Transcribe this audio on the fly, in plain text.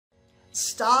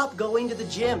Stop going to the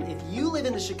gym. If you live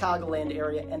in the Chicagoland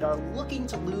area and are looking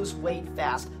to lose weight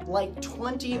fast, like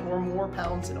 20 or more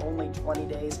pounds in only 20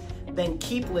 days, then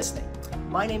keep listening.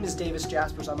 My name is Davis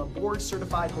Jaspers. I'm a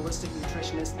board-certified holistic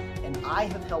nutritionist, and I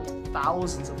have helped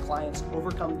thousands of clients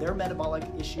overcome their metabolic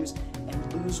issues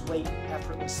and lose weight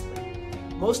effortlessly.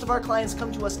 Most of our clients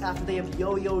come to us after they have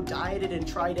yo-yo dieted and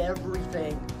tried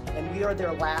everything, and we are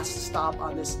their last stop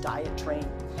on this diet train.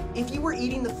 If you were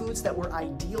eating the foods that were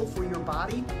ideal for your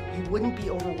body, you wouldn't be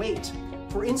overweight.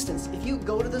 For instance, if you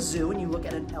go to the zoo and you look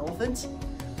at an elephant,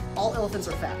 all elephants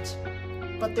are fat,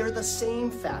 but they're the same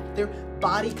fat. Their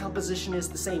body composition is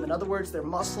the same. In other words, their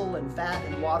muscle and fat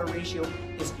and water ratio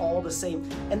is all the same.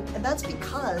 And that's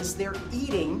because they're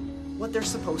eating what they're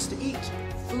supposed to eat.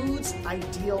 Foods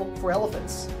ideal for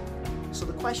elephants. So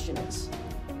the question is,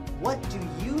 what do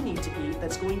you need to eat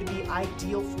that's going to be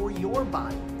ideal for your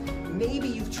body? Maybe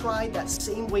you've tried that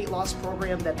same weight loss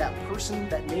program that person,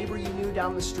 that neighbor you knew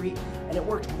down the street, and it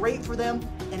worked great for them,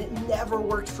 and it never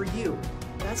worked for you.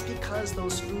 That's because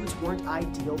those foods weren't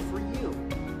ideal for you.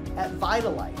 At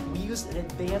VitaLife, we use an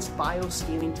advanced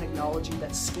bioscanning technology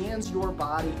that scans your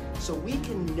body so we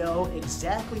can know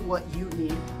exactly what you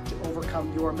need to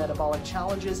overcome your metabolic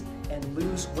challenges and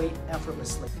lose weight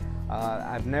effortlessly.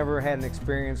 I've never had an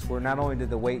experience where not only did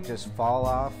the weight just fall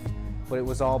off, but it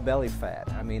was all belly fat.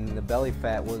 I mean, the belly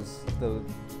fat was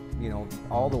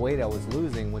all the weight I was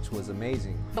losing, which was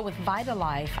amazing. But with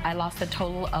VitaLife, I lost a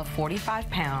total of 45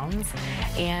 pounds,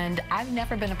 and I've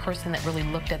never been a person that really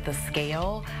looked at the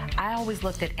scale. I always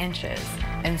looked at inches,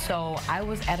 and so I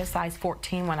was at a size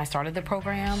 14 when I started the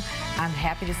program. I'm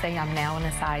happy to say I'm now in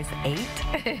a size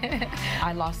 8.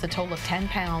 I lost a total of 10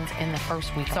 pounds in the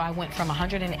first week, so I went from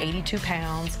 182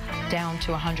 pounds down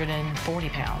to 140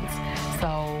 pounds.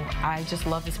 So I just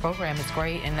love this program. It's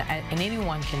great, and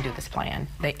anyone can do this plan.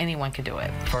 Anyone can do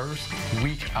it. First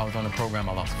week I was on the program,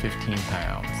 I lost 15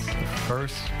 pounds. The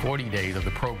first 40 days of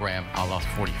the program, I lost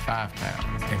 45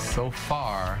 pounds. And so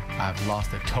far, I've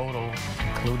lost a total,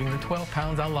 including the 12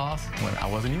 pounds I lost when I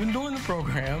wasn't even doing the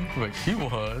program, but she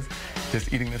was,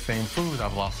 just eating the same foods,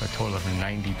 I've lost a total of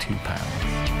 92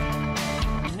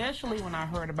 pounds. Initially, when I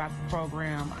heard about the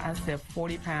program, I said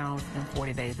 40 pounds in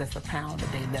 40 days. That's a pound a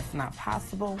day. That's not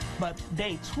possible. But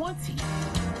day 20,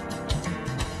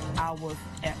 I was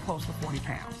at close to 40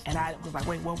 pounds. And I was like,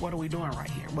 wait, what are we doing right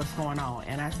here? What's going on?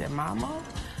 And I said, Mama,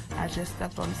 I just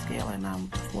stepped on the scale and I'm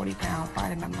 40 pounds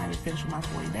light and I'm not even finished with my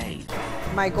 40 days.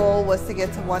 My goal was to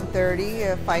get to 130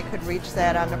 if I could reach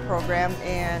that on the program.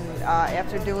 And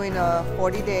after doing a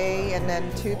 40-day and then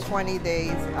 220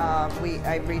 days,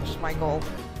 I reached my goal.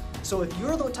 So if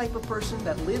you're the type of person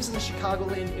that lives in the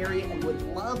Chicagoland area and would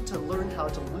love to learn how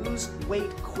to lose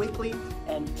weight quickly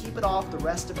and keep it off the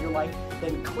rest of your life,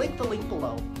 then click the link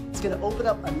below. It's going to open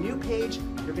up a new page.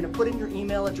 You're going to put in your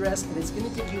email address, and it's going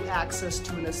to give you access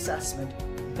to an assessment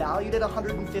valued at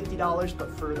 $150,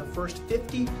 but for the first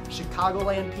 50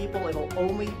 Chicagoland people, it'll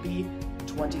only be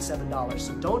 $27.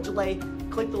 So don't delay.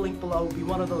 Click the link below. Be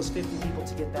one of those 50 people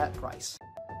to get that price.